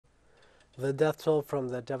The death toll from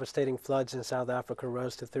the devastating floods in South Africa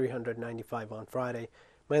rose to 395 on Friday,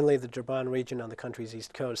 mainly the Durban region on the country's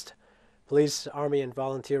east coast. Police, army, and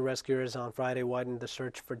volunteer rescuers on Friday widened the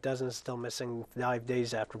search for dozens still missing 5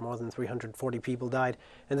 days after more than 340 people died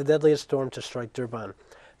in the deadliest storm to strike Durban.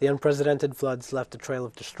 The unprecedented floods left a trail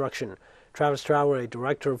of destruction. Travis Traore,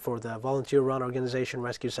 director for the volunteer-run organization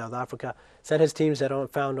Rescue South Africa, said his teams had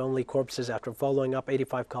found only corpses after following up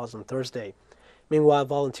 85 calls on Thursday. Meanwhile,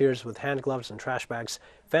 volunteers with hand gloves and trash bags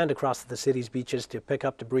fanned across the city's beaches to pick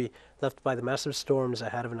up debris left by the massive storms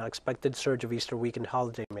ahead of an unexpected surge of Easter weekend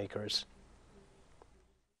holidaymakers.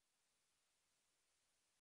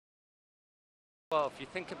 Well, if you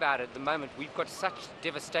think about it, at the moment we've got such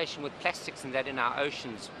devastation with plastics and that in our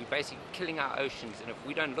oceans. We're basically killing our oceans, and if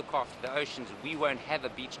we don't look after the oceans, we won't have a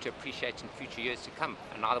beach to appreciate in future years to come,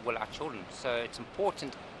 and neither will our children. So it's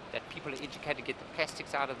important that people are educated to get the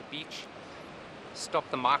plastics out of the beach, stop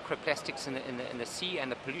the microplastics in the sea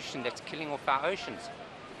and the pollution that's killing off our oceans.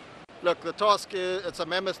 Look, the task it's a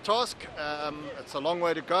mammoth task. It's a long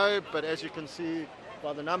way to go, but as you can see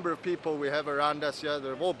by the number of people we have around us here,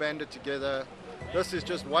 they've all banded together. This is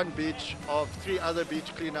just one beach of 3 other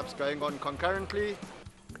beach cleanups going on concurrently.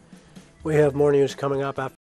 We have more news coming up after